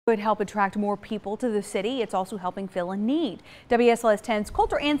Could help attract more people to the city. It's also helping fill a need. WSLS 10's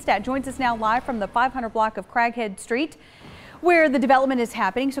Coulter Anstadt joins us now live from the 500 block of Craighead Street, where the development is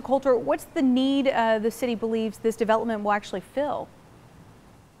happening. So Coulter, what's the need the city believes this development will actually fill?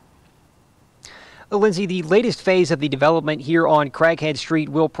 Lindsay, the latest phase of the development here on Craighead Street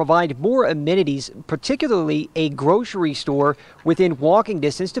will provide more amenities, particularly a grocery store within walking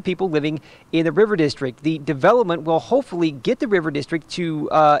distance to people living in the River District. The development will hopefully get the River District to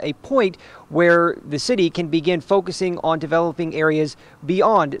a point where the city can begin focusing on developing areas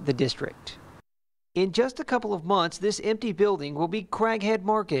beyond the district. In just a couple of months, this empty building will be Craighead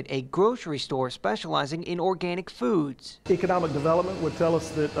Market, a grocery store specializing in organic foods. Economic development would tell us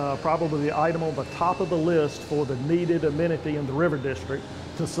that probably the item on the top of the list for the needed amenity in the River District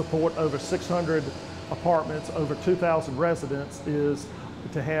to support over 600 apartments, over 2,000 residents is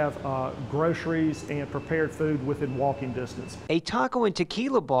to have groceries and prepared food within walking distance. A taco and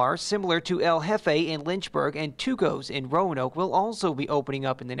tequila bar similar to El Jefe in Lynchburg and Tuco's in Roanoke will also be opening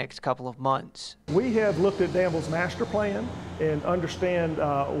up in the next couple of months. We have looked at Danville's master plan and understand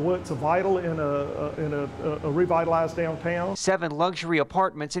what's vital in a revitalized downtown. 7 luxury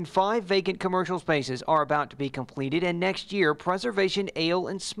apartments and 5 vacant commercial spaces are about to be completed, and next year Preservation Ale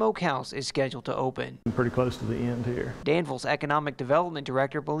and Smokehouse is scheduled to open. Pretty close to the end here. Danville's economic development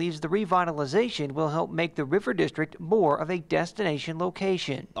director believes the revitalization will help make the River District more of a destination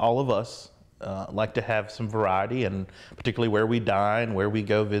location. All of us like to have some variety, and particularly where we dine, where we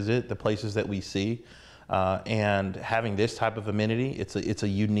go visit, the places that we see. And having this type of amenity, it's a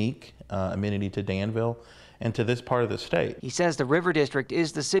unique amenity to Danville and to this part of the state. He says the River District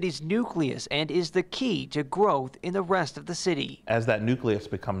is the city's nucleus and is the key to growth in the rest of the city. As that nucleus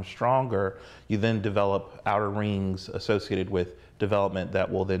becomes stronger, you then develop outer rings associated with development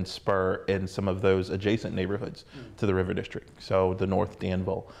that will then spur in some of those adjacent neighborhoods to the River District. So the North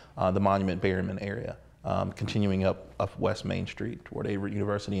Danville, the Monument Berryman area, continuing up West Main Street toward Avery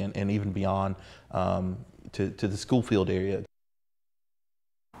University and even beyond to the Schoolfield area.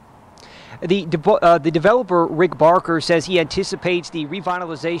 The developer, Rick Barker, says he anticipates the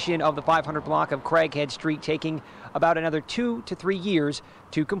revitalization of the 500 block of Craighead Street taking about another 2 to 3 years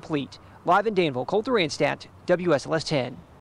to complete. Live in Danville, Coulter Anstadt, WSLS 10.